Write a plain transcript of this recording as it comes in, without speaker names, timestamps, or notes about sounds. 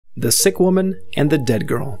The sick woman and the dead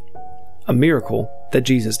girl. A miracle that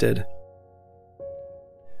Jesus did.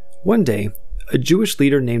 One day, a Jewish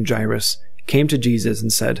leader named Jairus came to Jesus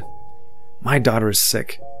and said, "My daughter is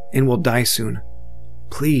sick and will die soon.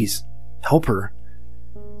 Please, help her."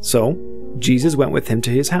 So, Jesus went with him to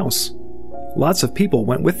his house. Lots of people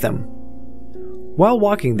went with them. While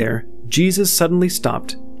walking there, Jesus suddenly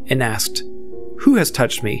stopped and asked, "Who has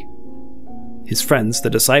touched me?" His friends, the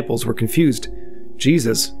disciples, were confused.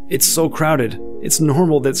 "Jesus, it's so crowded. It's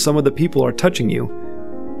normal that some of the people are touching you."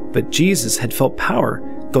 But Jesus had felt power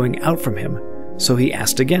going out from him, so he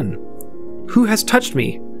asked again, "Who has touched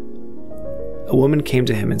me?" A woman came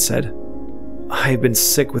to him and said, "I have been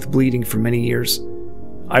sick with bleeding for many years.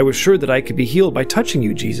 I was sure that I could be healed by touching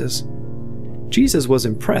you, Jesus." Jesus was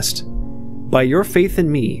impressed. "By your faith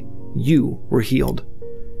in me, you were healed."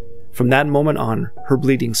 From that moment on, her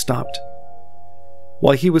bleeding stopped.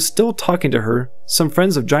 While he was still talking to her, some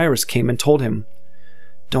friends of Jairus came and told him,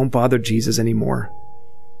 "Don't bother Jesus anymore.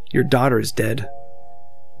 Your daughter is dead."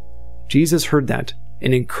 Jesus heard that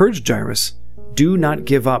and encouraged Jairus, "Do not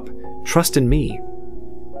give up. Trust in me."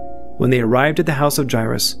 When they arrived at the house of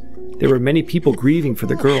Jairus, there were many people grieving for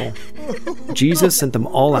the girl. Jesus sent them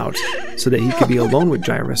all out so that he could be alone with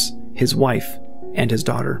Jairus, his wife, and his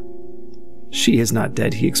daughter. "She is not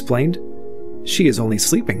dead," he explained. "She is only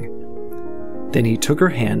sleeping." Then he took her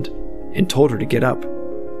hand and told her to get up.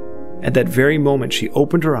 At that very moment, she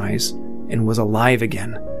opened her eyes and was alive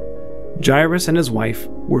again. Jairus and his wife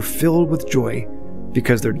were filled with joy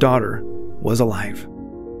because their daughter was alive.